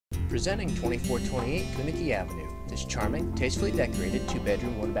Presenting 2428 Kunneke Avenue. This charming, tastefully decorated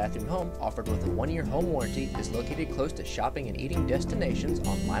 2-bedroom, 1-bathroom home offered with a 1-year home warranty is located close to shopping and eating destinations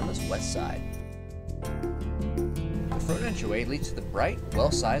on Lima's west side. The front entryway leads to the bright,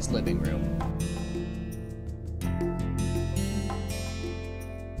 well-sized living room.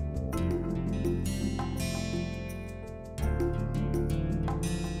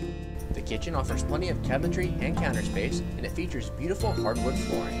 The kitchen offers plenty of cabinetry and counter space, and it features beautiful hardwood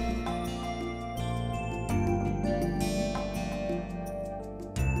flooring.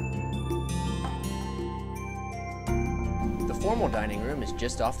 The formal dining room is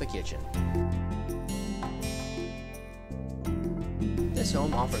just off the kitchen. This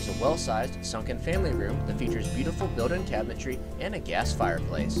home offers a well-sized, sunken family room that features beautiful built-in cabinetry and a gas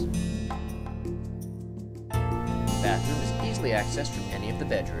fireplace. The bathroom is easily accessed from any of the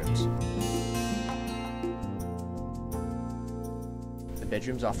bedrooms. The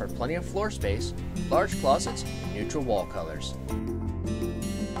bedrooms offer plenty of floor space, large closets, and neutral wall colors.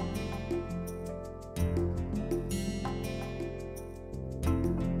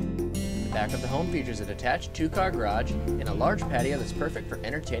 The back of the home features a detached 2-car garage and a large patio that's perfect for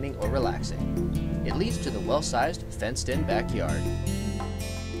entertaining or relaxing. It leads to the well-sized, fenced-in backyard.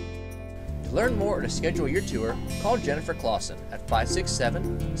 To learn more or to schedule your tour, call Jennifer Closson at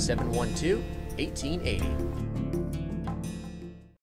 567-712-1880.